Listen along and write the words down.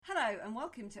Hello and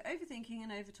welcome to Overthinking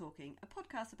and Overtalking, a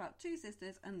podcast about two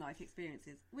sisters and life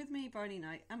experiences, with me, Bryony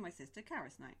Knight, and my sister,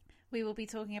 Caris Knight. We will be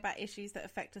talking about issues that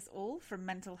affect us all, from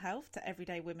mental health to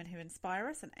everyday women who inspire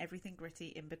us and everything gritty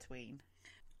in between.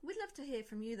 We'd love to hear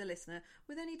from you, the listener,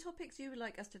 with any topics you would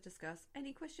like us to discuss,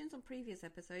 any questions on previous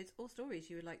episodes or stories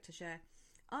you would like to share.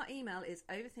 Our email is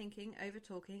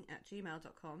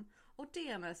overthinkingovertalking@gmail.com or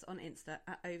DM us on Insta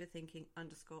at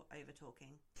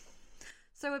overthinking_overtalking.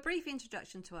 So a brief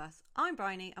introduction to us. I'm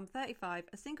Bryony, I'm 35,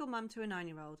 a single mum to a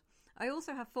 9-year-old. I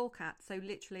also have 4 cats, so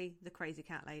literally the crazy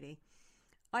cat lady.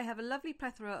 I have a lovely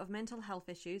plethora of mental health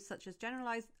issues such as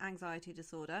generalised anxiety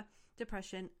disorder,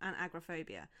 depression and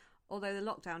agoraphobia, although the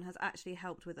lockdown has actually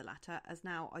helped with the latter, as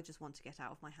now I just want to get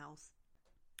out of my house.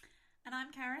 And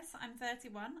I'm Caris, I'm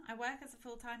 31. I work as a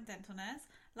full-time dental nurse.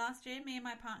 Last year, me and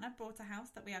my partner bought a house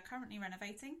that we are currently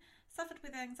renovating, suffered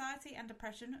with anxiety and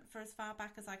depression for as far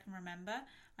back as I can remember.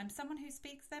 I'm someone who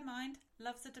speaks their mind,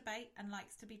 loves a debate and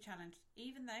likes to be challenged,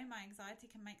 even though my anxiety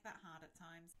can make that hard at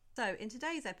times. So in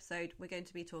today's episode, we're going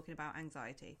to be talking about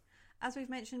anxiety. As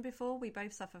we've mentioned before, we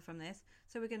both suffer from this,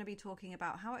 so we're going to be talking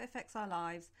about how it affects our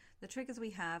lives, the triggers we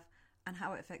have, and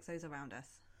how it affects those around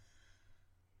us.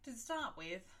 To start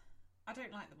with, I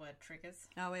don't like the word triggers.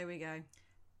 Oh, here we go.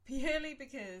 Purely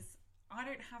because I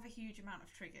don't have a huge amount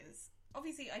of triggers.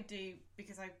 Obviously I do,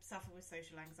 because I suffer with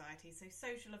social anxiety. So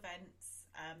social events,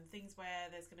 things where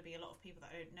there's going to be a lot of people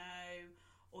that I don't know,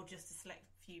 or just a select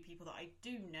few people that I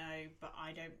do know, but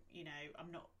I don't,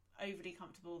 I'm not overly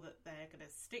comfortable that they're going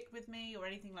to stick with me or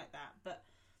anything like that. But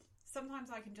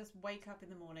sometimes I can just wake up in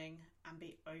the morning and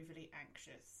be overly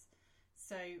anxious.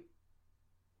 So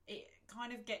it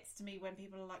kind of gets to me when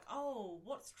people are like, oh,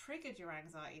 what's triggered your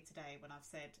anxiety today? When I've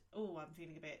said, oh, I'm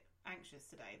feeling a bit anxious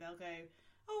today. They'll go,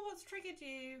 oh, what's triggered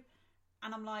you?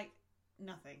 And I'm like,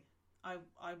 nothing. I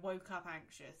woke up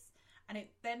anxious. And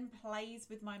it then plays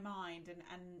with my mind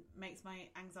and makes my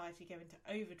anxiety go into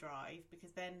overdrive,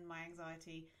 because then my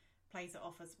anxiety plays it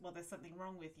off as, well, there's something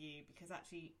wrong with you, because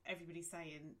actually everybody's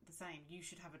saying the same. You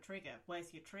should have a trigger.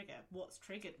 Where's your trigger? What's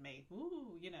triggered me?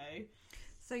 Ooh,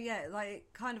 So yeah,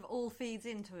 like kind of all feeds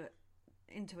into it,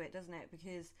 doesn't it?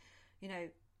 Because,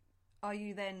 are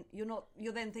you then,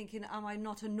 you're then thinking, am I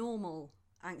not a normal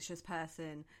anxious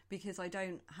person because I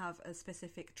don't have a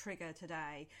specific trigger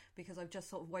today, because I've just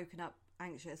sort of woken up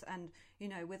anxious? And,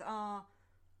 with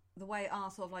the way our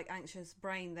sort of like anxious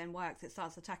brain then works, it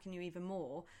starts attacking you even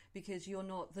more because you're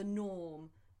not the norm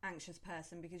anxious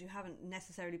person, because you haven't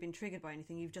necessarily been triggered by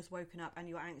anything. You've just woken up and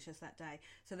you're anxious that day.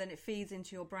 So then it feeds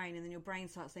into your brain, and then your brain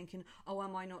starts thinking, oh,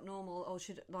 am I not normal? Or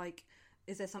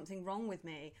is there something wrong with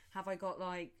me? Have I got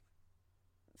like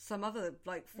some other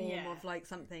like form of like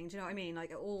something? Do you know what I mean?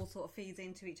 Like it all sort of feeds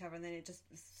into each other, and then it just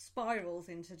spirals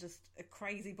into just a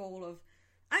crazy ball of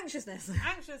anxiousness.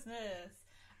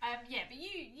 But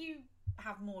you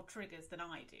have more triggers than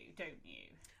I do, don't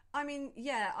you? I mean,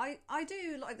 yeah, I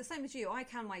do, like the same as you. I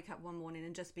can wake up one morning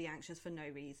and just be anxious for no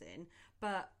reason.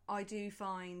 But I do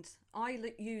find,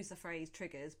 use the phrase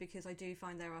triggers because I do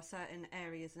find there are certain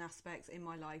areas and aspects in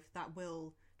my life that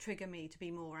will trigger me to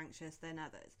be more anxious than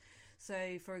others.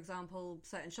 So, for example,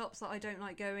 certain shops that I don't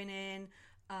like going in,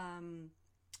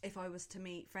 if I was to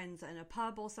meet friends in a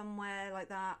pub or somewhere like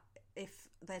that, if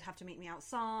they'd have to meet me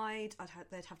outside,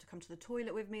 they'd have to come to the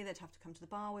toilet with me, they'd have to come to the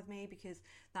bar with me, because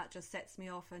that just sets me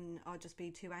off and I'd just be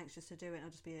too anxious to do it, and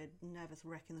I'd just be a nervous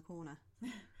wreck in the corner.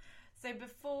 So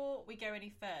before we go any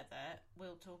further,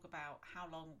 we'll talk about how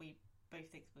long we both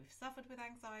think we've suffered with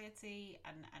anxiety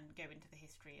and go into the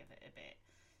history of it a bit.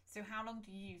 So how long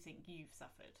do you think you've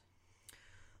suffered?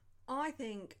 I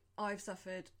think I've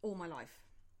suffered all my life.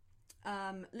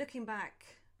 Looking back,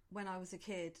 when I was a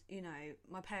kid,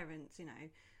 my parents,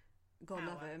 God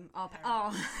love them. Our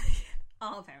parents.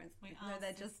 No,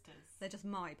 they're just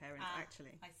my parents,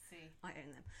 actually. I see. I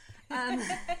own them.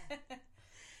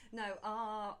 No,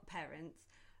 our parents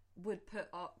would put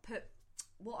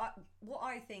what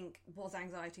I think was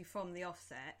anxiety from the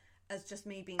offset as just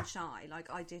me being shy. Like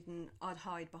I'd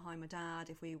hide behind my dad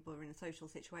if we were in social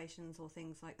situations or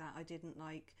things like that. I didn't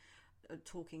like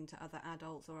talking to other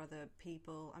adults or other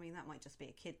people. I mean, that might just be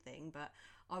a kid thing, but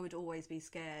I would always be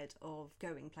scared of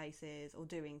going places or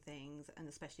doing things, and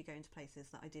especially going to places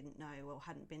that I didn't know or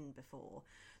hadn't been before.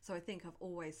 So I think I've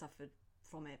always suffered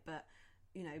from it, but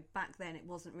back then it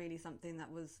wasn't really something that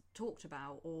was talked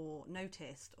about or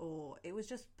noticed, or it was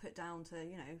just put down to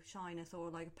shyness or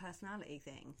like a personality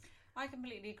thing. I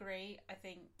completely agree. I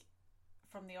think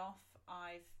from the off,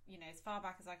 as far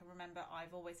back as I can remember,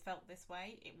 I've always felt this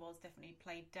way. It was definitely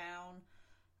played down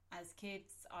As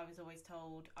kids, I was always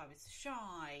told I was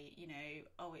shy, you know,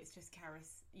 oh, it's just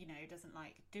Karis, you know, doesn't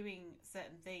like doing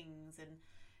certain things. And,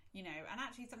 you know, and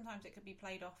actually sometimes it could be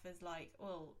played off as like,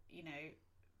 well, you know,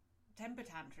 temper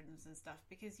tantrums and stuff,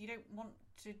 because you don't want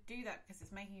to do that because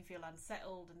it's making you feel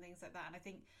unsettled and things like that. And I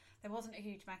think there wasn't a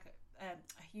huge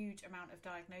amount of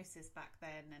diagnosis back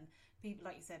then, and people,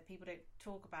 like you said, people didn't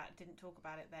talk about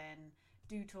it then,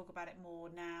 do talk about it more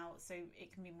now, so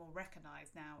it can be more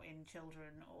recognised now in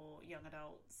children or young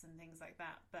adults and things like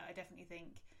that. But I definitely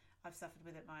think I've suffered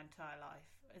with it my entire life.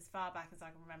 As far back as I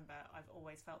can remember, I've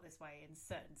always felt this way in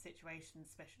certain situations,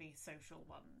 especially social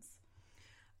ones.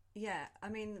 Yeah, I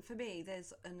mean, for me,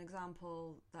 there's an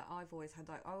example that I've always had.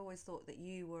 Like, I always thought that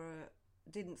you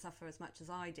didn't suffer as much as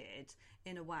I did,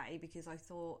 in a way, because I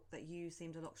thought that you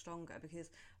seemed a lot stronger. Because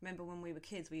remember when we were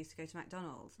kids, we used to go to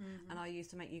McDonald's, and I used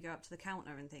to make you go up to the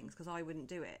counter and things because I wouldn't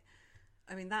do it.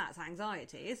 I mean, that's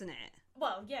anxiety, isn't it?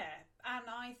 Well, yeah, and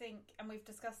I think, and we've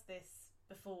discussed this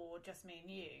before, just me and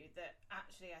you, that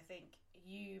actually I think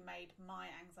you made my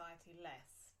anxiety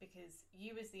less, because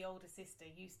you as the older sister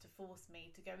used to force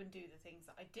me to go and do the things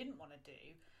that I didn't want to do,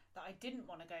 that I didn't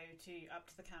want to go up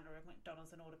to the counter of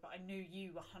McDonald's and order, but I knew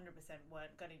you 100%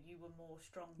 weren't going to. You were more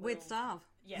strong-willed. We'd starve.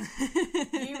 Yeah.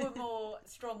 You were more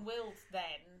strong-willed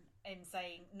then in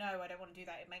saying, no, I don't want to do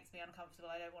that, it makes me uncomfortable,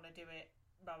 I don't want to do it,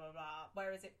 blah, blah, blah.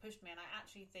 Whereas it pushed me, and I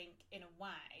actually think, in a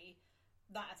way,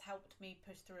 that has helped me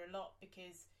push through a lot,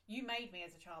 because you made me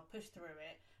as a child push through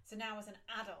it. So now as an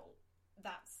adult,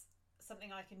 that's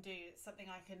something I can do, it's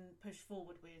something I can push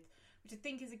forward with, which I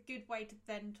think is a good way to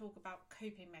then talk about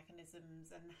coping mechanisms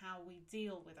and how we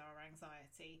deal with our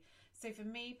anxiety. So for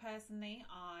me personally,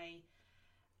 I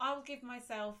will give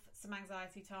myself some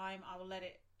anxiety time. I will let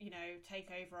it, you know,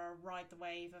 take over or ride the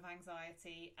wave of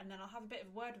anxiety, and then I'll have a bit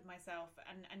of a word with myself,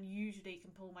 and usually can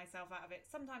pull myself out of it.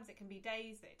 Sometimes it can be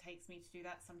days that it takes me to do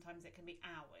that, sometimes it can be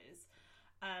hours.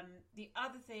 The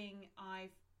other thing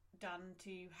I've done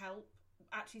to help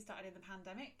actually started in the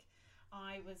pandemic.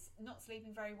 I was not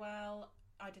sleeping very well.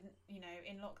 I didn't, you know,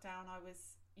 in lockdown I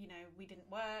was, you know, we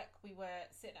didn't work, we were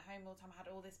sitting at home all the time. I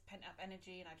had all this pent up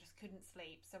energy and I just couldn't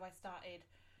sleep. So I started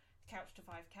Couch to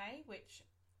 5K, which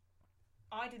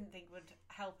I didn't think would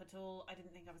help at all. I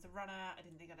didn't think I was a runner. I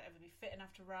didn't think I'd ever be fit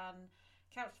enough to run.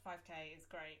 Couch to 5K is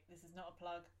great. This is not a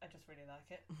plug. I just really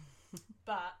like it.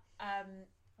 But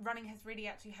running has really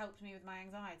actually helped me with my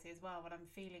anxiety as well. When I'm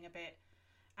feeling a bit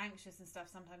anxious and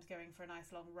stuff, sometimes going for a nice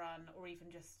long run or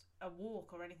even just a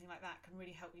walk or anything like that can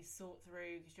really help you sort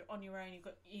through, because you're on your own. You've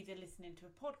got either listening to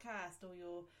a podcast or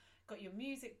you're got your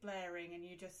music blaring, and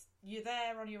you're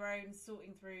there on your own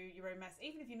sorting through your own mess.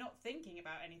 Even if you're not thinking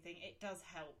about anything, it does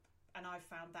help, and I've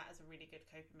found that as a really good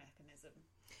coping mechanism.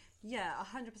 Yeah,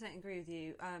 100% agree with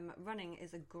you. Running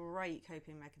is a great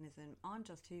coping mechanism. I'm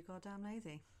just too goddamn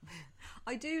lazy.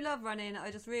 I do love running.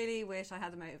 I just really wish I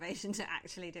had the motivation to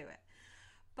actually do it.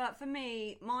 But for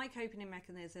me, my coping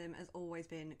mechanism has always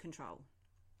been control.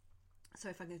 So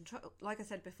if I can control, like I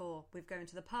said before, with going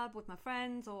to the pub with my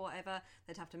friends or whatever,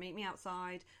 they'd have to meet me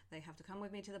outside. They have to come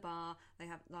with me to the bar. I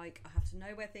have to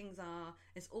know where things are.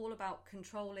 It's all about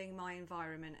controlling my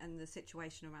environment and the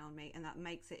situation around me, and that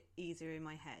makes it easier in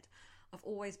my head. I've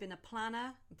always been a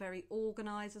planner, very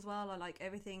organised as well. I like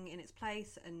everything in its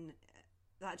place, and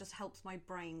that just helps my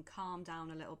brain calm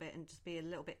down a little bit and just be a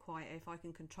little bit quieter if I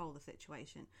can control the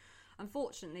situation.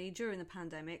 Unfortunately, during the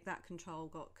pandemic, that control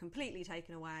got completely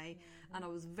taken away, and I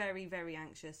was very, very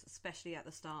anxious, especially at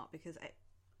the start, because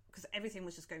everything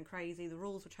was just going crazy. The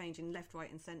rules were changing left,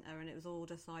 right and centre, and it was all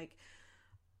just like,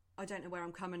 I don't know where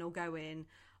I'm coming or going.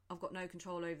 I've got no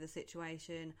control over the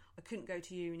situation. I couldn't go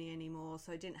to uni anymore,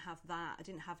 so I didn't have that. I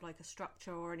didn't have like a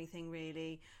structure or anything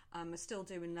really. I was still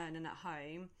doing learning at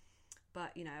home,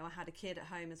 but, you know, I had a kid at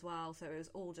home as well, so it was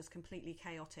all just completely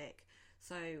chaotic.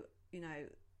 So, you know,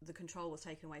 the control was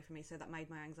taken away from me, so that made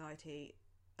my anxiety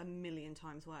a million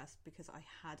times worse, because I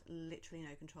had literally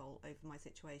no control over my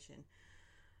situation.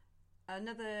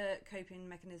 Another coping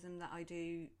mechanism that I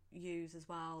do use as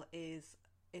well is,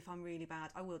 if I'm really bad,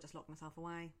 I will just lock myself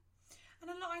away. And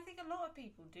I think a lot of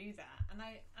people do that, and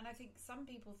I think some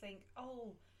people think,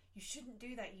 oh, you shouldn't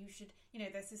do that. You should, you know,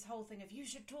 there's this whole thing of you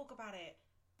should talk about it.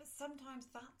 But sometimes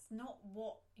that's not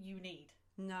what you need.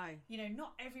 No. You know,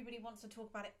 not everybody wants to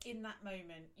talk about it in that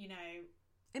moment, you know.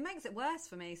 It makes it worse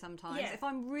for me sometimes. Yeah. If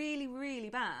I'm really, really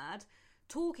bad,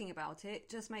 talking about it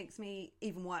just makes me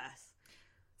even worse.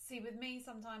 See, with me,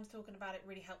 sometimes talking about it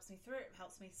really helps me through it,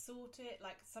 helps me sort it.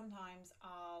 Like, sometimes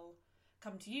I'll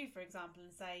come to you, for example,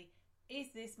 and say, is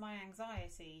this my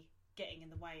anxiety getting in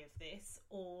the way of this?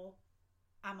 Or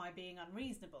am I being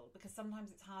unreasonable? Because sometimes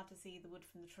it's hard to see the wood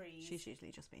from the trees. She's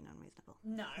usually just being unreasonable.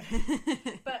 No.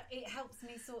 But it helps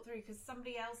me sort through, because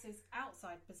somebody else's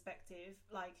outside perspective,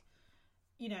 like,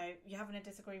 you know, you're having a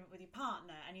disagreement with your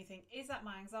partner and you think, is that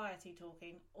my anxiety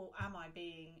talking, or am I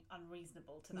being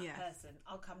unreasonable to that person?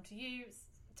 I'll come to you,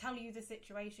 tell you the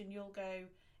situation, you'll go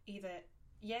either,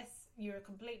 yes, you're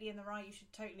completely in the right, you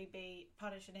should totally be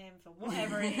punishing him for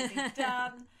whatever it is he's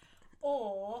done,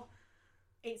 or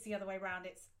it's the other way around,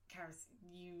 it's, Karis,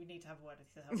 you need to have a word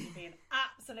with yourself, you're being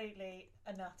absolutely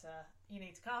a nutter, you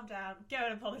need to calm down, go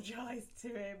and apologise to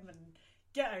him and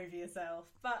get over yourself.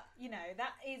 But, you know,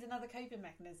 that is another coping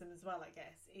mechanism as well, I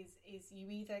guess, is you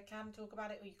either can talk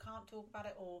about it or you can't talk about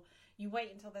it, or you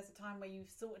wait until there's a time where you've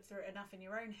sorted through it enough in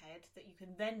your own head that you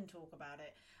can then talk about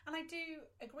it. And I do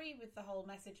agree with the whole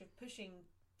message of pushing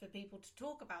for people to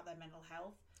talk about their mental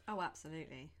health. Oh,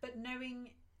 absolutely. But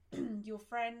knowing your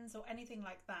friends or anything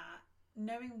like that,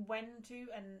 knowing when to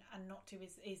and not to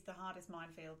is the hardest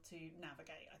minefield to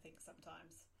navigate, I think,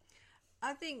 sometimes.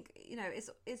 I think, you know,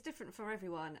 it's different for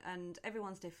everyone, and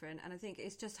everyone's different, and I think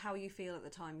it's just how you feel at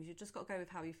the time. You've just got to go with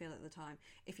how you feel at the time.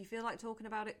 If you feel like talking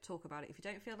about it, talk about it. If you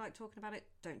don't feel like talking about it,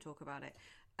 don't talk about it.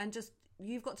 And just,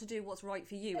 you've got to do what's right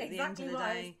for you at the end of the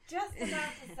day. Just about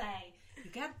to say, you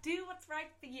got to do what's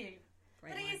right for you.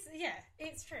 But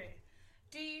it's true.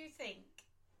 Do you think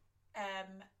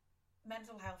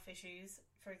mental health issues,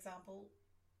 for example,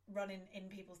 run in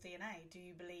people's DNA? Do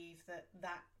you believe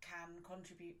that can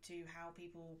contribute to how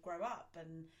people grow up,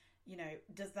 and, you know,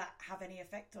 does that have any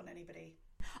effect on anybody?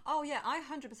 Oh yeah, I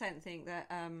 100% think that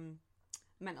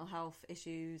mental health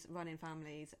issues run in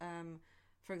families.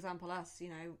 For example, us, you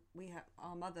know,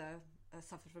 our mother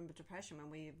suffered from depression when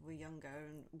we were younger,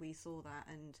 and we saw that,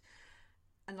 and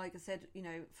like I said, you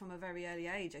know, from a very early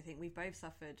age, I think we've both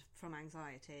suffered from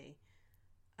anxiety.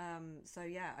 So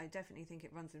yeah, I definitely think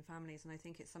it runs in families, and I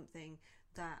think it's something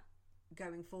that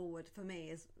going forward for me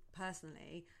is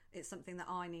personally, it's something that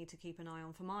I need to keep an eye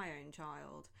on for my own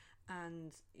child,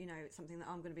 and, you know, it's something that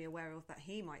I'm going to be aware of, that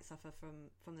he might suffer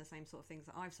from the same sort of things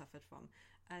that I've suffered from.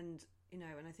 And, you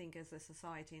know, and I think as a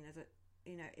society, and as a,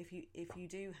 you know, if you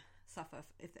do suffer,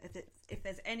 if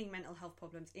there's any mental health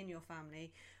problems in your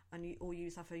family, and you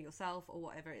suffer yourself or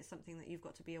whatever, it's something that you've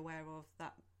got to be aware of,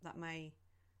 that may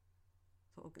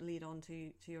sort of lead on to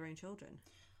your own children.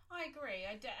 I agree.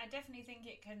 I definitely think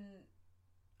it can.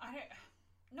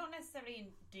 Not necessarily in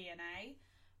DNA,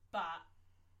 but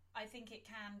I think it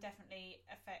can definitely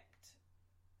affect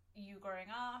you growing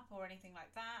up or anything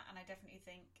like that. And I definitely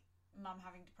think mum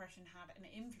having depression had an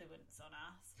influence on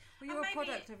us. Well, you're a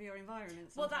product of your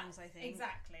environment sometimes, I think.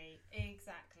 Exactly.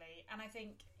 And I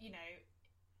think, you know,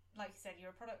 like you said,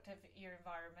 you're a product of your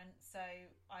environment. So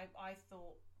I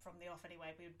thought, from the off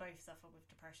anyway, we would both suffer with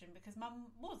depression, because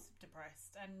mum was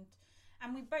depressed, and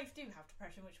we both do have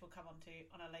depression, which we'll come on to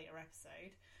on a later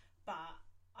episode. But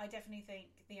I definitely think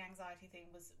the anxiety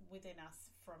thing was within us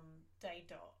from day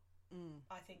dot.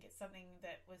 I think it's something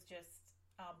that was just,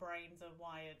 our brains are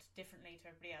wired differently to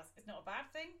everybody else. It's not a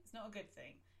bad thing, it's not a good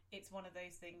thing, it's one of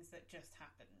those things that just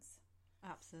happens.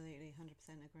 Absolutely, 100%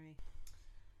 agree.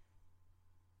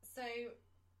 So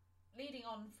leading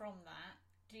on from that,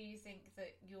 do you think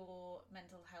that your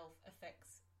mental health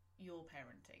affects your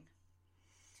parenting?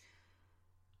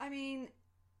 I mean,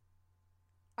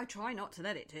 I try not to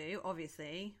let it do,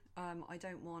 obviously. I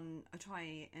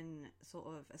try and sort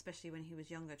of, especially when he was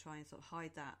younger, try and sort of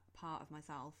hide that part of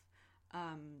myself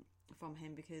from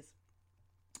him, because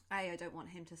I don't want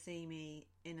him to see me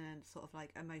in a sort of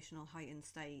like emotional heightened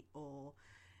state, or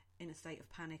in a state of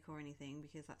panic or anything,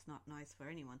 because that's not nice for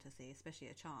anyone to see, especially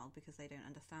a child, because they don't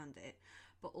understand it.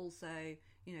 But also,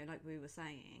 you know, like we were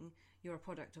saying, you're a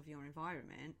product of your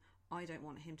environment. I don't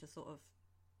want him to sort of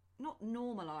not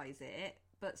normalise it,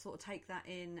 but sort of take that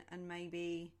in, and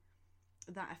maybe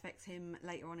that affects him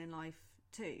later on in life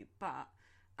too. But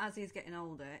as he's getting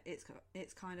older,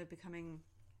 it's kind of becoming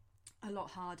a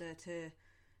lot harder to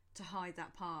hide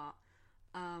that part.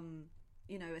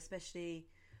 You know, especially,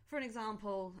 for an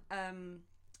example,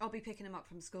 I'll be picking him up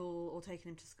from school or taking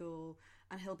him to school,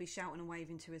 and he'll be shouting and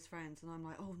waving to his friends, and I'm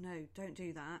like, oh no, don't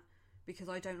do that, because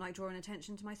I don't like drawing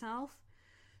attention to myself.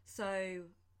 So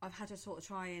I've had to sort of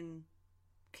try and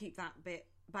keep that bit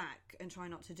back and try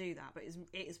not to do that. But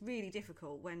it's really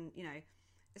difficult when, you know,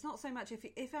 it's not so much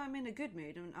if I'm in a good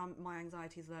mood and my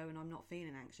anxiety is low and I'm not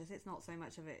feeling anxious, it's not so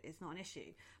much of it, it's not an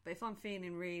issue. But if I'm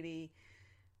feeling really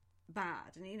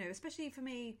bad, and, you know, especially for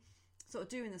me, sort of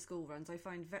doing the school runs, I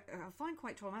find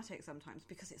quite traumatic sometimes,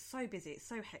 because it's so busy, it's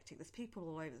so hectic, there's people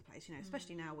all over the place, you know,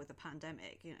 especially now with the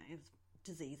pandemic, you know, there's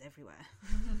disease everywhere.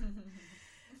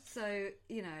 So,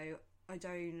 you know, I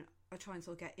try and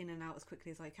sort of get in and out as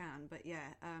quickly as I can. But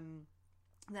yeah,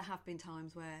 there have been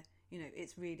times where, you know,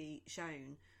 it's really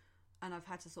shown, and I've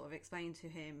had to sort of explain to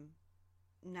him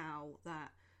now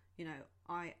that, you know,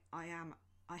 I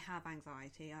have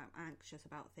anxiety, I'm anxious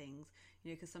about things,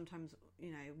 you know, because sometimes,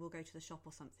 you know, we'll go to the shop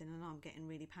or something and I'm getting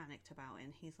really panicked about it,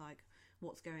 and he's like,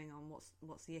 what's going on,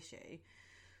 what's the issue?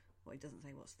 Well, he doesn't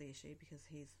say what's the issue because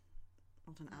he's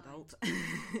not an adult.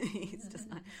 He's just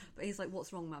like, but he's like,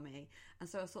 what's wrong, mummy? And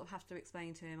so I sort of have to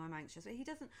explain to him I'm anxious. But he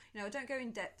doesn't, you know, I don't go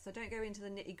in depth, I don't go into the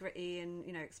nitty gritty and,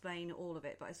 you know, explain all of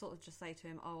it, but I sort of just say to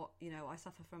him, oh, you know, I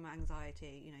suffer from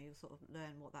anxiety. You know, you'll sort of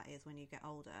learn what that is when you get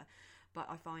older, but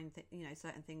I find you know,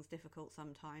 certain things difficult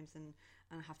sometimes, and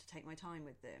I have to take my time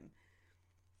with them.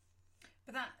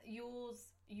 But that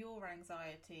your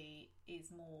anxiety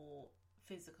is more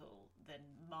physical than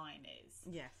mine is.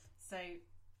 Yes. So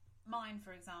mine,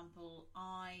 for example,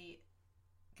 I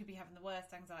could be having the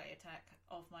worst anxiety attack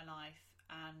of my life,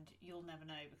 and you'll never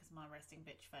know because my resting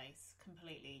bitch face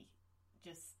completely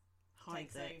just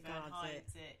takes over and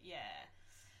hides it. Yeah.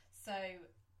 So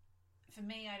for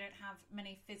me, I don't have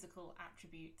many physical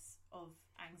attributes of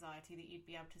anxiety that you'd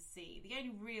be able to see. The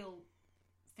only real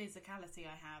physicality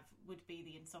I have would be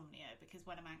the insomnia, because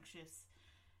when I'm anxious,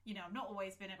 you know, I've not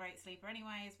always been a great sleeper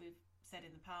anyway, as we've said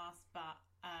in the past, but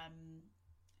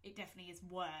it definitely is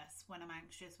worse when I'm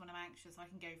anxious. When I'm anxious, I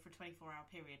can go for a 24-hour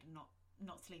period and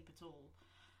not sleep at all.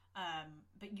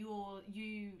 But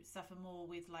you suffer more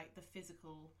with like the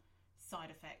physical side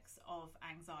effects of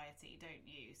anxiety, don't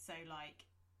you? So like,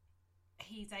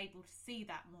 he's able to see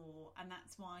that more, and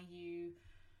that's why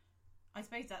I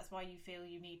suppose that's why you feel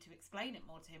you need to explain it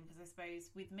more to him, because I suppose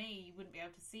with me you wouldn't be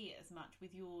able to see it as much.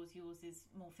 With yours is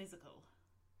more physical.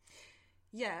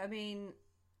 Yeah, I mean,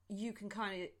 you can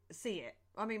kind of see it.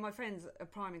 I mean, my friends are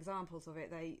prime examples of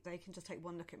it. They can just take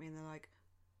one look at me and they're like,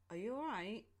 are you all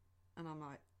right? And I'm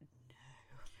like,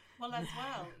 no. Well, as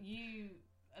well,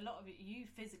 a lot of it, you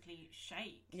physically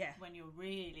shake. Yeah. When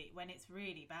it's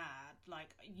really bad. Like,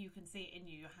 you can see it in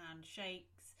you. Your hand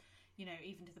shakes, you know,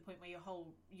 even to the point where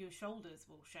your shoulders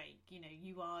will shake. You know,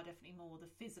 you are definitely more the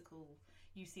physical.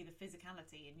 You see the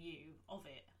physicality in you of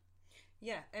it.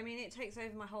 Yeah, I mean, it takes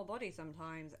over my whole body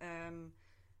sometimes.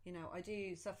 You know, I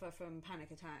do suffer from panic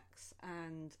attacks,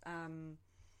 and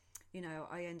you know,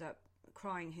 I end up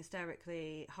crying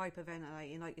hysterically,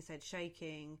 hyperventilating, like you said,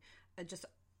 shaking, just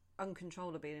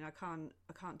uncontrollably, and I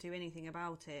can't do anything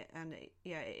about it. And it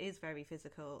is very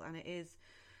physical, and it is,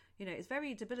 you know, it's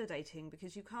very debilitating,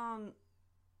 because you can't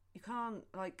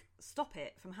like stop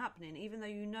it from happening, even though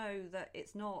you know that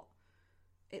it's not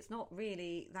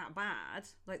really that bad.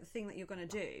 Like, the thing that you're going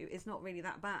to do is not really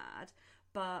that bad,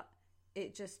 but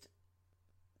it just,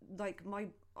 like,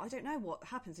 I don't know what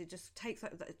happens. It just takes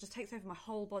over my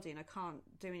whole body, and I can't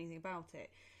do anything about it.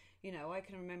 You know, I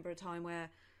can remember a time where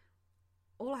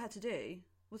all I had to do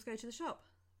was go to the shop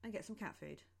and get some cat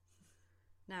food.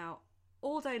 Now,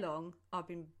 all day long, I've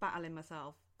been battling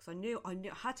myself, because I knew I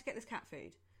had to get this cat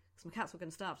food, because my cats were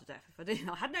going to starve to death if I didn't.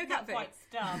 I had no cat food. Not quite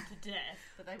starved to death,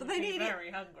 but they would be very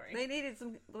hungry. They needed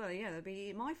some. Well, yeah, they'd be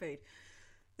eating my food.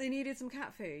 They needed some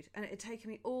cat food, and it had taken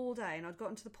me all day, and I'd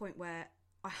gotten to the point where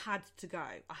I had to go.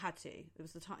 I had to. It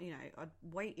was the time, you know, I'd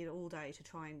waited all day to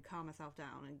try and calm myself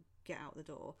down and get out the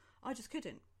door. I just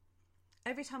couldn't.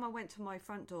 Every time I went to my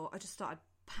front door, I just started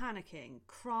panicking,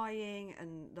 crying,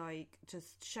 and like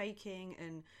just shaking,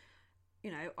 and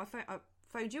you know, I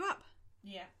phoned you up.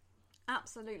 Yeah.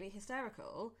 Absolutely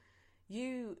hysterical.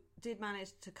 You did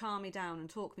manage to calm me down and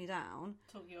talk me down.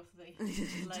 Talk you off the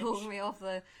ledge. Talk me off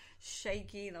the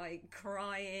shaky, like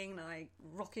crying, like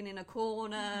rocking in a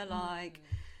corner, like,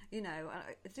 you know.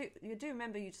 You do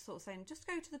remember you just sort of saying, just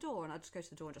go to the door, and I'd just go to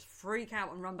the door and just freak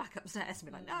out and run back upstairs and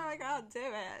be like, no, I can't do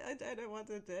it. I don't know what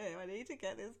to do. I need to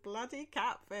get this bloody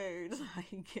cat food.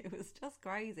 Like, it was just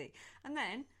crazy. And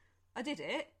then I did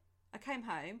it. I came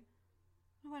home.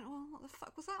 I went, well, what the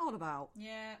fuck was that all about?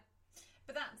 Yeah.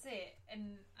 But that's it,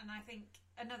 and I think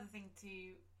another thing to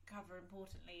cover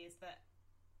importantly is that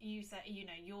you say, you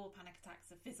know, your panic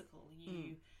attacks are physical.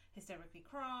 You hysterically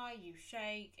cry, you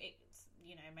shake. It's,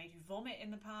 you know, made you vomit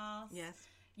in the past. Yes.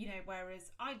 You know, whereas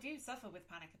I do suffer with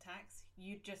panic attacks.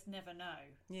 You just never know.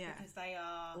 Yeah. Because they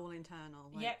are all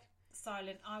internal. Like... Yep.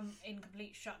 Silent. I'm in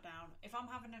complete shutdown. If I'm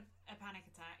having a panic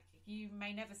attack, you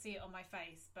may never see it on my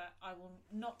face, but I will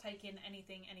not take in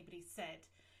anything anybody's said.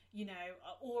 You know,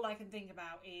 all I can think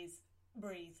about is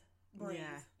breathe.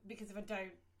 Yeah. Because if I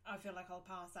don't, I feel like I'll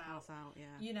pass out. Yeah.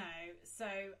 You know, so,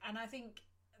 and I think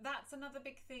that's another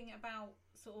big thing about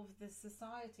sort of the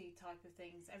society type of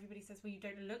things. Everybody says, well, you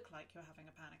don't look like you're having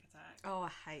a panic attack. Oh,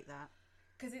 I hate that.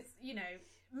 because it's,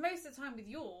 most of the time with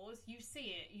yours, you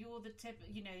see it. You're the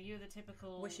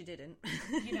typical. Wish you didn't.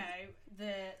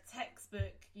 The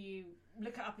textbook. You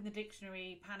look it up in the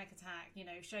dictionary. Panic attack.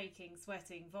 Shaking,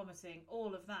 sweating, vomiting,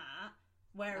 all of that.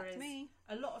 Whereas That's me.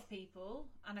 a lot of people,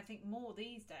 and I think more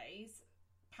these days,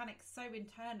 panic so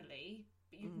internally,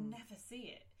 but you'd never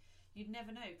see it. You'd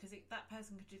never know, because that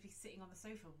person could just be sitting on the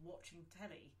sofa watching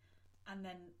telly,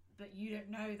 but you don't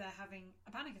know they're having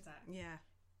a panic attack. Yeah.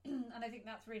 And I think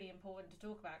that's really important to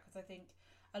talk about, because I think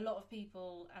a lot of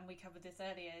people, and we covered this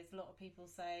earlier, is a lot of people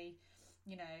say,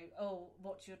 oh,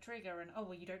 what's your trigger? And, oh,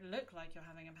 well, you don't look like you're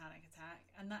having a panic attack.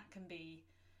 And that can be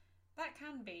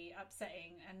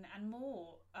upsetting and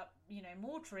more,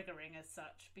 more triggering as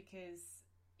such, because,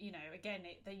 again,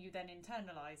 you then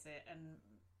internalise it and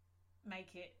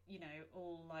make it,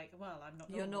 all like, well, I'm not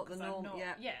normal. You're not the normal.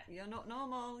 Yeah. You're not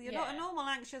normal. You're not a normal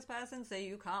anxious person, so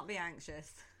you can't be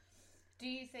anxious. Do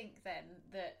you think then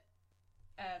that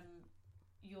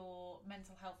your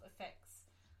mental health affects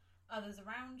others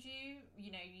around you?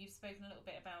 You've spoken a little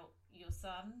bit about your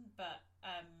son, but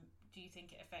do you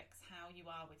think it affects how you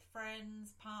are with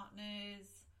friends, partners,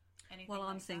 anything Well,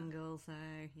 I'm like single, so,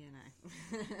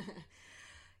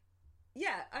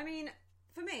 Yeah, I mean,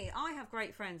 for me, I have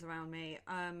great friends around me.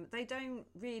 They don't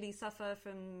really suffer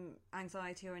from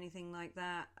anxiety or anything like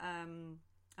that.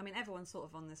 I mean, everyone's sort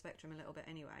of on the spectrum a little bit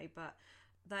anyway, but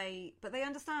they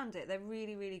understand it. They're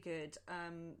really, really good.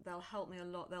 They'll help me a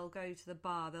lot. They'll go to the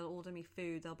bar. They'll order me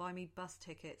food. They'll buy me bus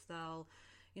tickets. They'll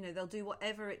do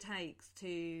whatever it takes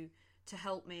to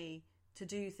help me to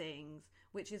do things,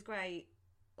 which is great.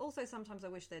 Also, sometimes I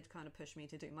wish they'd kind of push me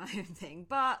to do my own thing,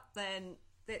 but then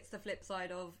it's the flip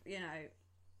side of,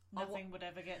 nothing would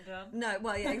ever get done. No,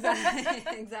 well, yeah, exactly,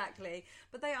 exactly.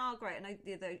 But they are great, and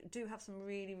they do have some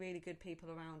really, really good people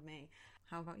around me.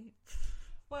 How about you?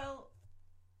 Well,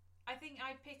 I think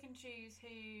I pick and choose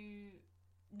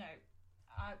who. No,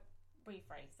 I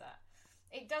rephrase that.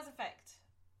 It does affect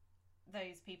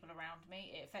those people around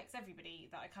me. It affects everybody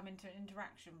that I come into an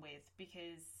interaction with,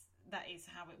 because that is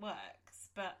how it works.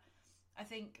 But I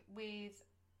think with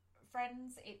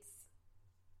friends,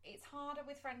 it's harder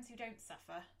with friends who don't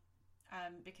suffer.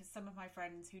 Because some of my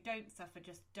friends who don't suffer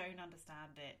just don't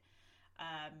understand it.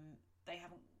 They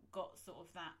haven't got sort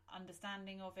of that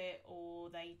understanding of it, or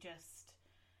they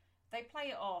play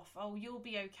it off. Oh, you'll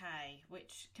be okay,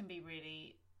 which can be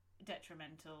really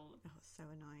detrimental. Oh, it's so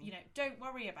annoying. Don't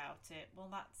worry about it. Well,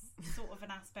 that's sort of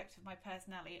an aspect of my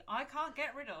personality I can't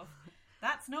get rid of.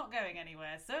 That's not going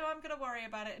anywhere, so I'm going to worry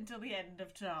about it until the end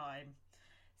of time.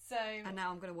 And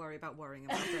now I'm going to worry about worrying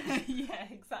about it. Yeah,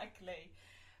 exactly.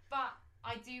 But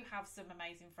I do have some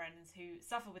amazing friends who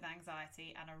suffer with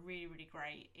anxiety and are really, really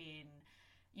great in,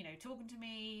 talking to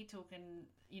me,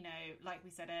 like we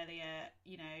said earlier,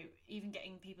 even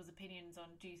getting people's opinions on,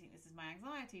 do you think this is my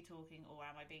anxiety talking, or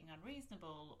am I being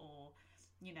unreasonable? Or,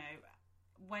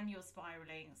 when you're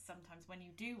spiraling, sometimes when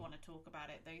you do want to talk about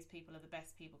it, those people are the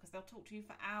best people, because they'll talk to you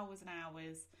for hours and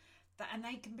hours, and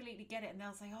they completely get it, and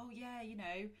they'll say, oh yeah,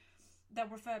 they'll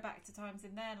refer back to times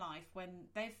in their life when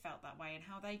they've felt that way and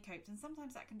how they coped, and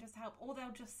sometimes that can just help. Or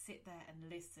they'll just sit there and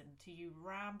listen to you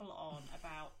ramble on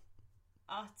about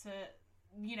utter,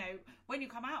 when you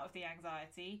come out of the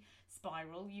anxiety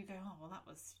spiral, you go, oh, well, that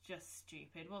was just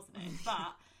stupid, wasn't it?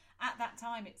 But at that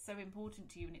time, it's so important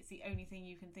to you, and it's the only thing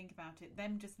you can think about it.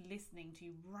 Them just listening to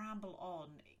you ramble on,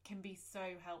 it can be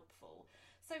so helpful.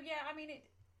 So yeah, I mean,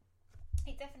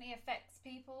 it definitely affects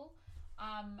people.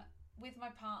 With my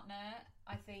partner,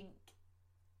 I think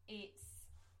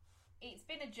it's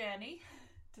been a journey,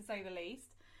 to say the least.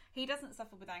 He doesn't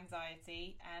suffer with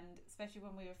anxiety, and especially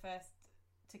when we were first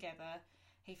together,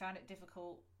 he found it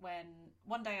difficult when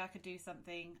one day I could do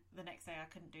something, the next day I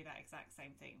couldn't do that exact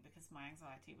same thing, because my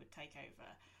anxiety would take over.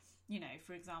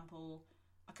 For example,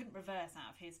 I couldn't reverse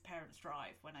out of his parents'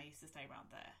 drive when I used to stay around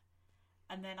there.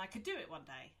 And then I could do it one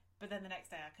day, but then the next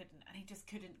day I couldn't, and he just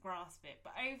couldn't grasp it.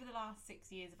 But over the last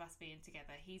 6 years of us being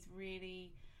together, he's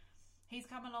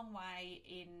come a long way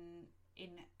in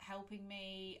helping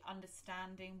me,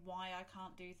 understanding why I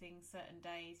can't do things certain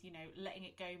days, letting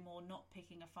it go more, not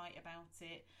picking a fight about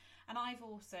it. And I've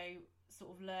also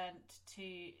sort of learnt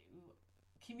to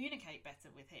communicate better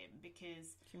with him,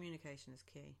 because communication is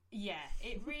key. Yeah,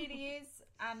 it really is.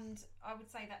 And I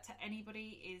would say that to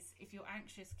anybody, is if you're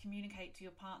anxious, communicate to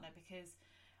your partner, because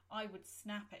I would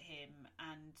snap at him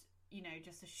and,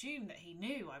 just assume that he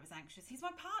knew I was anxious. He's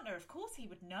my partner. Of course he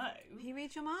would know. He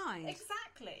reads your mind.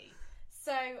 Exactly.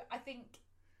 So I think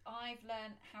I've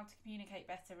learned how to communicate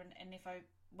better. And if I've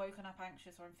woken up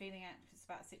anxious, or I'm feeling anxious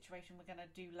about a situation we're going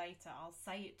to do later, I'll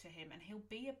say it to him, and he'll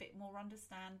be a bit more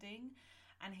understanding.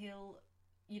 and he'll,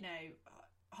 you know,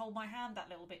 hold my hand that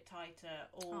little bit tighter,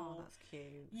 or Oh, that's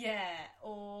cute. yeah,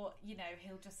 or, you know,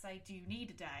 he'll just say, do you need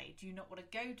a day? Do you not want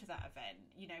to go to that event?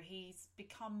 You know, he's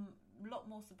become a lot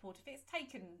more supportive. It's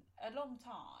taken a long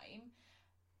time,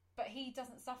 but he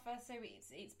doesn't suffer, so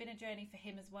it's been a journey for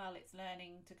him as well. It's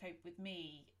learning to cope with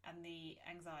me and the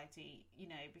anxiety, you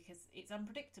know, because it's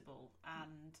unpredictable.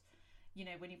 And, you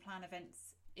know, when you plan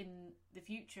events in the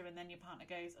future and then your partner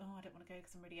goes, oh, I don't want to go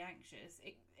because I'm really anxious,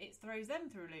 it throws them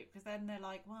through a loop, because then they're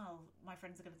like, well, my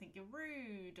friends are going to think you're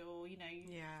rude, or, you know,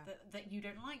 that you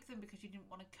don't like them because you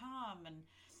didn't want to come. And,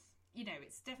 you know,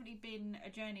 it's definitely been a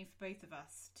journey for both of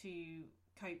us to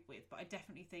cope with, but I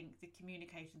definitely think the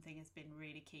communication thing has been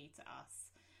really key to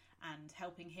us, and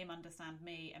helping him understand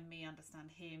me and me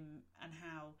understand him, and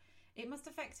how it must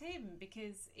affect him,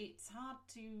 because it's hard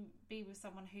to be with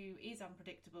someone who is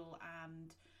unpredictable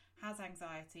and has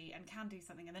anxiety and can do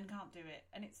something and then can't do it,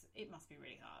 and it must be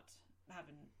really hard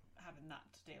having that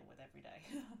to deal with every day.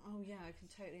 Oh yeah, I can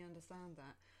totally understand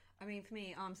that. I mean, for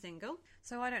me, I'm single,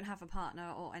 so I don't have a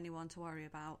partner or anyone to worry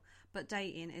about, but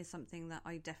dating is something that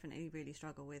I definitely really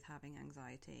struggle with, having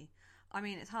anxiety. I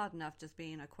mean, it's hard enough just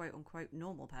being a quote-unquote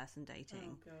normal person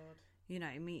dating. Oh God. You know,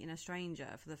 meeting a stranger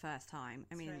for the first time.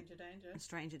 I mean,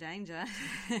 stranger danger.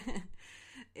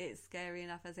 It's scary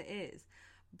enough as it is.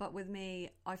 But with me,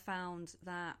 I found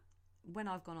that when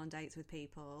I've gone on dates with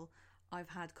people, I've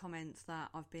had comments that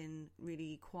I've been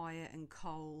really quiet and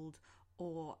cold,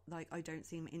 or like I don't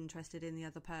seem interested in the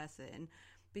other person,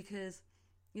 because,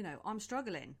 you know, I'm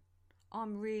struggling.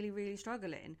 I'm really, really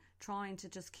struggling, trying to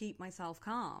just keep myself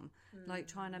calm, like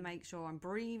trying to make sure I'm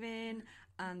breathing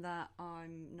and that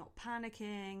I'm not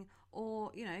panicking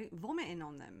or, you know, vomiting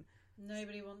on them.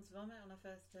 Nobody wants vomit on a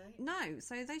first date. No,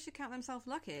 so they should count themselves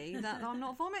lucky that I'm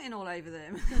not vomiting all over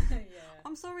them. Yeah.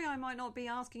 I'm sorry I might not be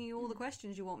asking you all the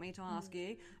questions you want me to ask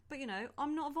you, but, you know,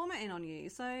 I'm not vomiting on you.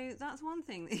 So that's one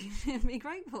thing that you should be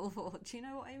grateful for. Do you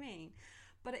know what I mean?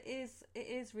 But it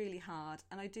is really hard.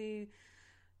 And I do,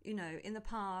 you know, in the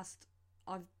past,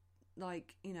 I've,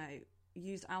 like, you know,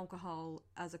 used alcohol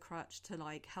as a crutch to,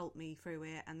 like, help me through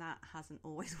it. And that hasn't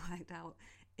always worked out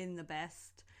in the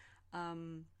best.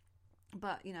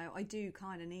 But, you know, I do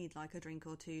kind of need like a drink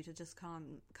or two to just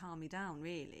calm me down,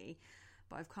 really.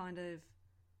 But I've kind of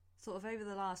sort of over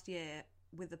the last year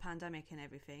with the pandemic and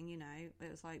everything, you know, it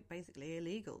was like basically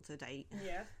illegal to date.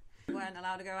 Yeah. We weren't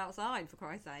allowed to go outside, for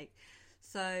Christ's sake.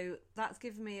 So that's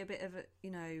given me a bit of a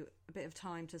bit of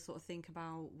time to sort of think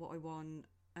about what I want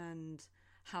and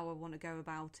how I want to go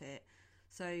about it.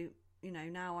 So, you know,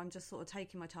 now I'm just sort of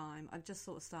taking my time. I've just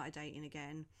sort of started dating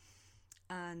again.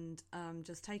 And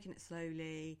just taking it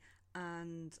slowly,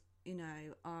 and, you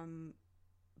know,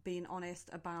 being honest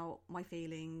about my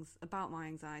feelings, about my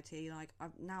anxiety. Like, I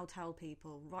now tell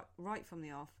people right from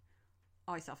the off,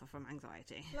 I suffer from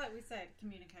anxiety. Like we said,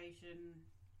 communication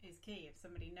is key. If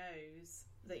somebody knows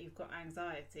that you've got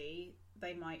anxiety,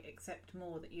 they might accept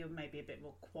more that you're maybe a bit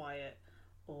more quiet,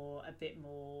 or a bit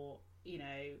more, you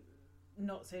know,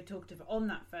 not so talkative on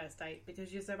that first date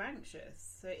because you're so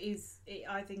anxious. So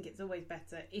I think it's always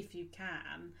better if you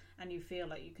can, and you feel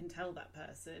like you can tell that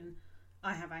person,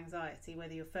 I have anxiety,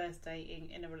 whether you're first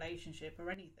dating, in a relationship, or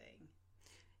anything.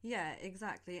 Yeah,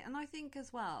 exactly. And I think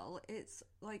as well, it's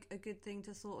like a good thing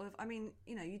to sort of, I mean,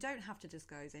 you know, you don't have to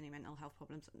disclose any mental health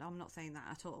problems. I'm not saying that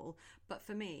at all. But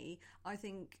for me, I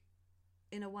think,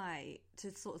 in a way,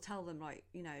 to sort of tell them, like,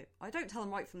 you know, I don't tell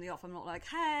them right from the off. I'm not like,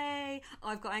 hey,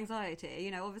 I've got anxiety.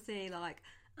 You know, obviously, like,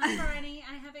 I'm Bernie,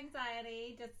 I have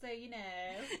anxiety, just so you know.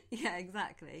 Yeah,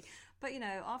 exactly. But, you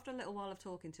know, after a little while of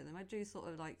talking to them, I do sort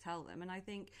of like tell them. And I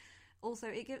think also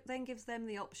it then gives them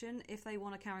the option if they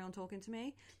want to carry on talking to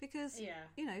me, because,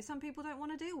 you know, some people don't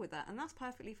want to deal with that. And that's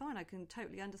perfectly fine. I can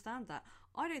totally understand that.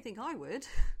 I don't think I would.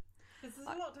 Because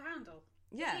there's a lot to handle.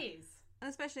 Yeah. It is. And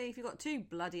especially if you've got two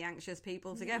bloody anxious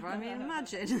people together. I mean,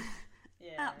 imagine.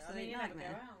 Yeah, Absolute I mean, you never nightmare.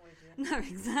 go out, would you? No,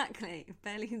 exactly.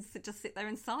 Barely just sit there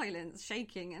in silence,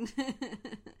 shaking. And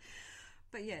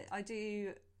but yeah, I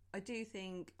do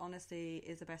think honesty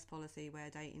is the best policy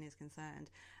where dating is concerned.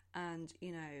 And,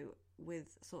 you know,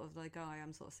 with sort of the guy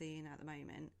I'm sort of seeing at the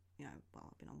moment, you know, well,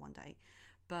 I've been on one date,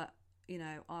 but, you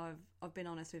know, I've been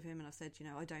honest with him, and I've said, you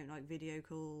know, I don't like video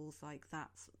calls. Like,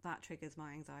 that triggers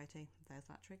my anxiety. There's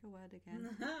that trigger word again.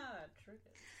 Triggers.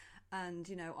 And,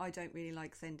 you know, I don't really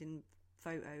like sending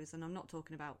photos, and I'm not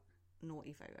talking about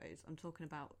naughty photos. I'm talking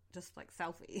about just like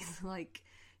selfies, like,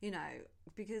 you know,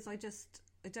 because I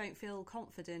don't feel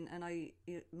confident, and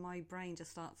my brain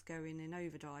just starts going in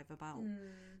overdrive about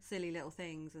silly little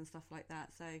things and stuff like that.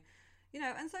 So, you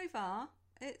know, and so far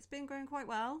it's been going quite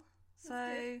well.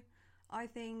 That's good. I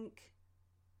think,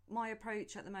 my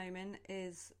approach at the moment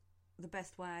is the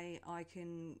best way I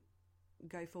can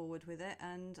go forward with it,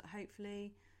 and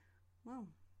hopefully, well,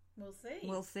 we'll see.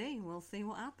 We'll see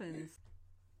what happens.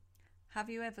 Have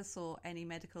you ever sought any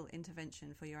medical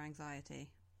intervention for your anxiety?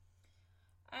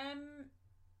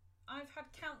 I've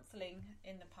had counselling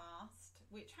in the past,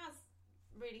 which has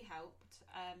really helped.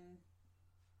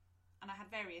 And I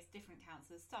had various different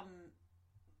counsellors, some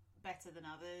better than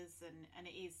others, and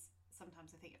it is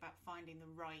sometimes, I think, about finding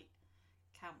the right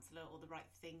counsellor or the right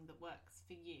thing that works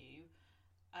for you.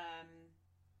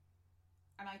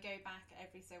 And I go back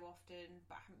every so often,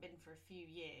 but I haven't been for a few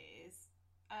years.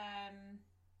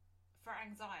 For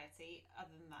anxiety,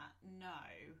 other than that, no.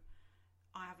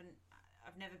 I haven't.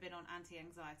 I've never been on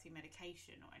anti-anxiety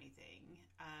medication or anything.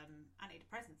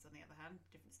 Antidepressants, on the other hand,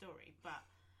 different story, but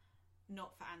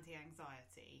not for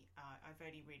anti-anxiety. I've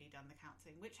only really done the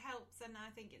counselling, which helps, and I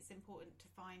think it's important to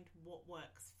find what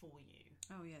works for you.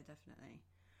 Oh yeah, definitely.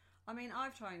 I mean,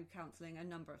 I've tried counselling a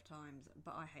number of times,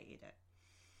 but I hated it.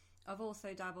 I've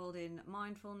also dabbled in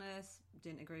mindfulness,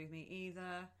 didn't agree with me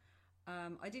either.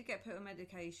 I did get put on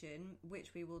medication,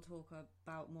 which we will talk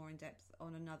about more in depth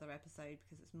on another episode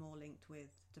because it's more linked with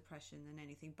depression than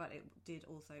anything, but it did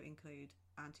also include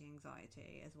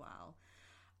anti-anxiety as well,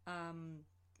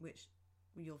 which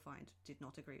you'll find did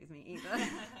not agree with me either.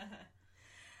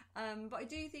 But I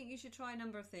do think you should try a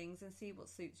number of things and see what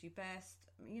suits you best.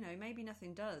 You know, maybe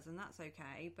nothing does, and that's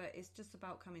okay, but it's just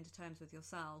about coming to terms with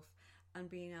yourself and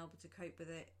being able to cope with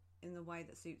it in the way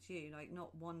that suits you. Like,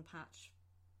 not one patch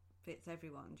fits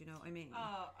everyone, do you know what I mean?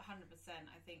 Oh, 100%.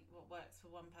 I think what works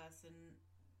for one person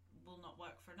will not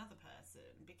work for another person,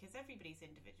 because everybody's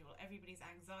individual. Everybody's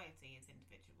anxiety is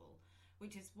individual,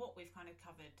 which is what we've kind of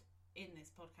covered in this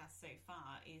podcast so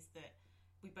far, is that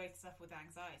we both suffer with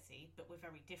anxiety, but we're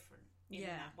very different in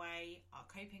that way. Our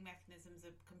coping mechanisms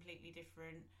are completely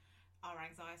different. Our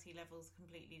anxiety levels are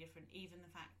completely different. Even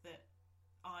the fact that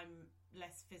I'm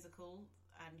less physical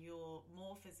and you're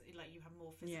more physical, like you have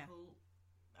more physical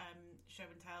show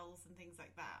and tells and things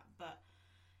like that. But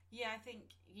yeah, I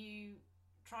think you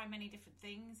try many different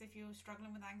things if you're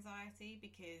struggling with anxiety,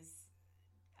 because,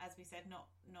 as we said, not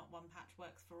one patch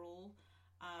works for all.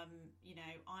 You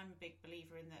know, I'm a big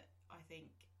believer in that. I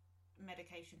think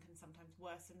medication can sometimes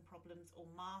worsen problems or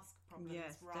mask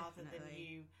problems rather than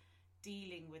you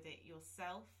dealing with it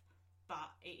yourself.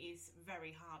 But it is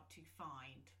very hard to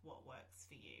find what works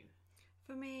for you.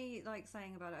 For me, like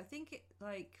saying about it, I think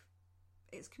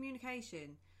it's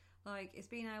communication. Like, it's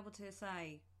being able to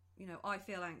say, you know, I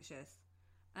feel anxious,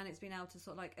 and it's being able to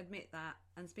sort of like admit that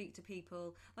and speak to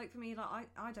people. Like, for me, like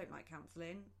I don't like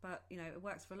counselling, but you know, it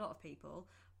works for a lot of people.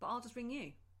 But I'll just ring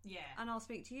you. Yeah. And I'll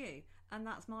speak to you. And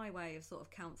that's my way of sort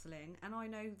of counselling. And I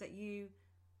know that you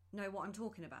know what I'm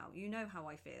talking about. You know how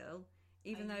I feel.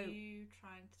 Even though... Are you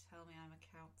trying to tell me I'm a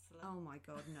counsellor? Oh my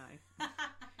God, no.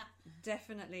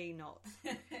 Definitely not.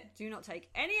 Do not take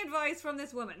any advice from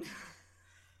this woman.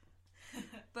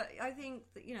 But I think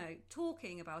that, you know,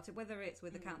 talking about it, whether it's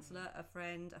with a counsellor, a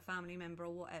friend, a family member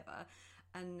or whatever,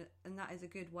 and that is a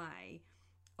good way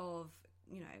of,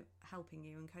 you know, helping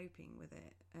you and coping with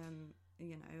it.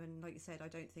 You know, and like you said, I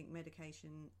don't think medication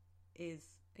is,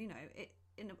 you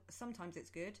know, sometimes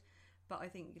it's good, but I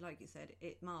think, like you said,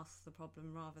 it masks the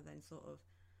problem rather than sort of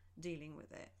dealing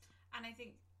with it. And I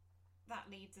think that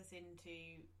leads us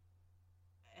into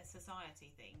a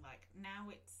society thing. Like, now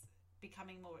it's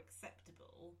becoming more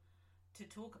acceptable to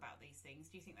talk about these things.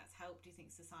 Do you think that's helped? Do you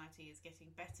think society is getting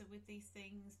better with these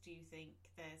things? Do you think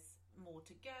there's more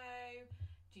to go?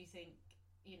 Do you think,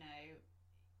 you know,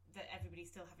 that everybody's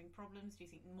still having problems? Do you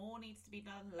think more needs to be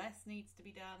done, less needs to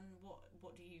be done?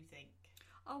 What do you think?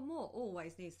 Oh, more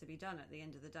always needs to be done at the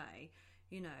end of the day.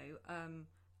 You know,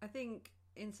 I think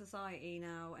in society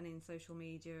now and in social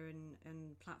media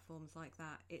and platforms like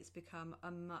that, it's become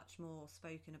a much more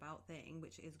spoken about thing,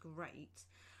 which is great.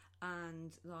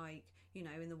 And like, you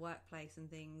know, in the workplace and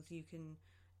things, you can,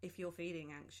 if you're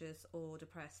feeling anxious or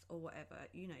depressed or whatever,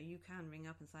 you know, you can ring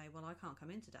up and say, well, I can't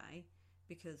come in today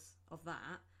because of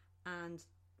that. And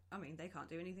I mean, they can't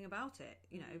do anything about it,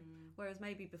 you know. Whereas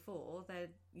maybe before,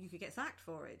 you could get sacked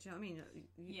for it. Do you know what I mean?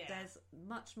 Yeah. There's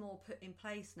much more put in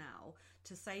place now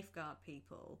to safeguard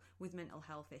people with mental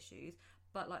health issues.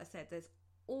 But like I said, there's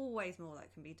always more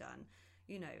that can be done.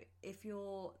 You know, if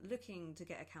you're looking to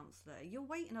get a counsellor, you're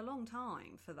waiting a long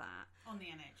time for that. On the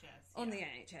NHS. On the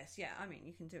NHS, yeah. I mean,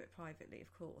 you can do it privately,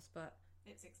 of course, but...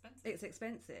 It's expensive. It's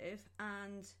expensive,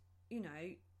 and, you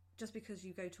know... Just because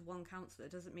you go to one counsellor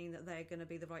doesn't mean that they're going to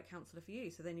be the right counsellor for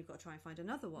you. So then you've got to try and find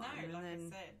another one. No, and like then...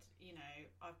 I said, you know,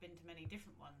 I've been to many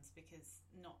different ones because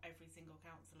not every single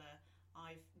counsellor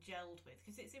I've gelled with,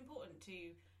 because it's important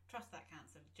to trust that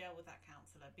counsellor, gel with that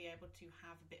counsellor, be able to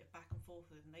have a bit of back and forth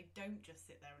with them. They don't just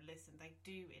sit there and listen, they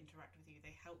do interact with you,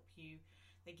 they help you,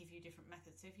 they give you different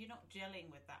methods. So if you're not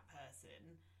gelling with that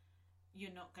person,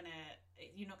 you're not gonna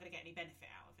get any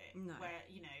benefit out of it. No. Where,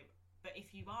 you know, but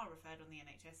if you are referred on the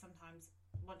NHS, sometimes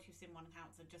once you've seen one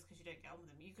counsellor, just because you don't get on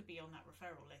with them, you could be on that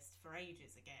referral list for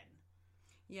ages again.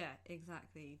 Yeah,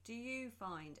 exactly. Do you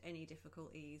find any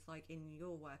difficulties, like in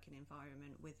your working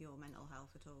environment, with your mental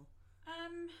health at all?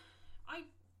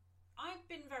 I've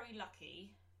been very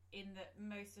lucky in that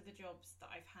most of the jobs that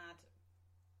I've had,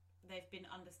 they've been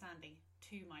understanding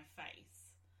to my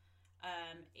face.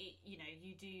 You know,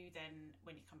 you do then,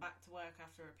 when you come back to work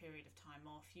after a period of time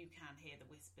off, you can hear the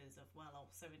whispers of, well,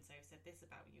 oh, so and so said this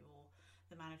about you, or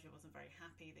the manager wasn't very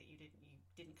happy that you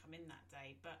didn't come in that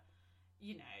day. But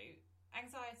you know,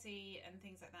 anxiety and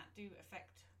things like that do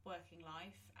affect working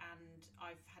life, and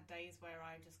I've had days where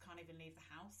I just can't even leave the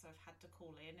house, so I've had to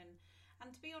call in, and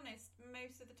to be honest,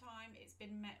 most of the time it's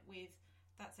been met with,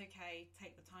 that's okay,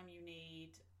 take the time you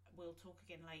need, we'll talk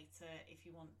again later if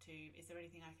you want to, is there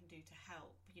anything I can do to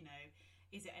help, you know,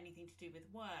 is it anything to do with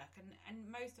work? And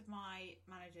most of my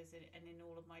managers and in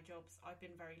all of my jobs, I've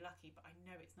been very lucky, but I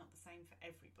know it's not the same for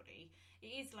everybody.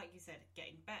 It is, like you said,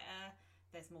 getting better.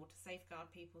 There's more to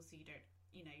safeguard people, so you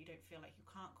don't feel like you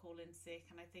can't call in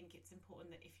sick. And I think it's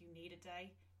important that if you need a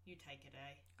day, you take a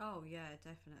day. Oh yeah,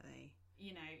 definitely.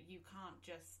 You know, you can't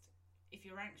just, if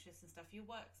you're anxious and stuff, your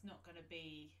work's not going to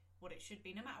be what it should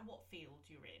be, no matter what field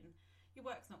you're in. Your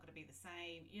work's not going to be the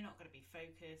same, you're not going to be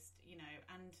focused, you know,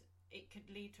 and it could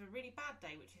lead to a really bad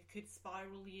day, which could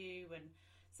spiral you, and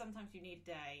sometimes you need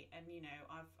a day. And you know,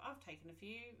 I've taken a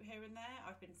few here and there.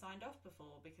 I've been signed off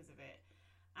before because of it.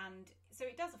 And so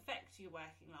it does affect your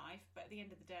working life, but at the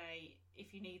end of the day,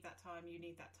 if you need that time, you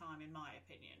need that time, in my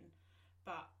opinion.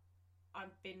 But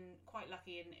I've been quite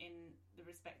lucky in the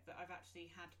respect that I've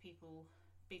actually had people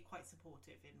be quite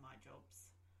supportive in my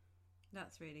jobs.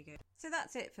 That's really good. So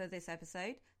that's it for this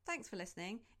episode. Thanks for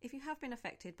listening. If you have been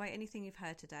affected by anything you've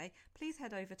heard today, please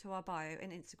head over to our bio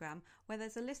and Instagram, where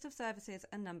there's a list of services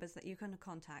and numbers that you can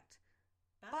contact.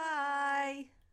 Bye. Bye.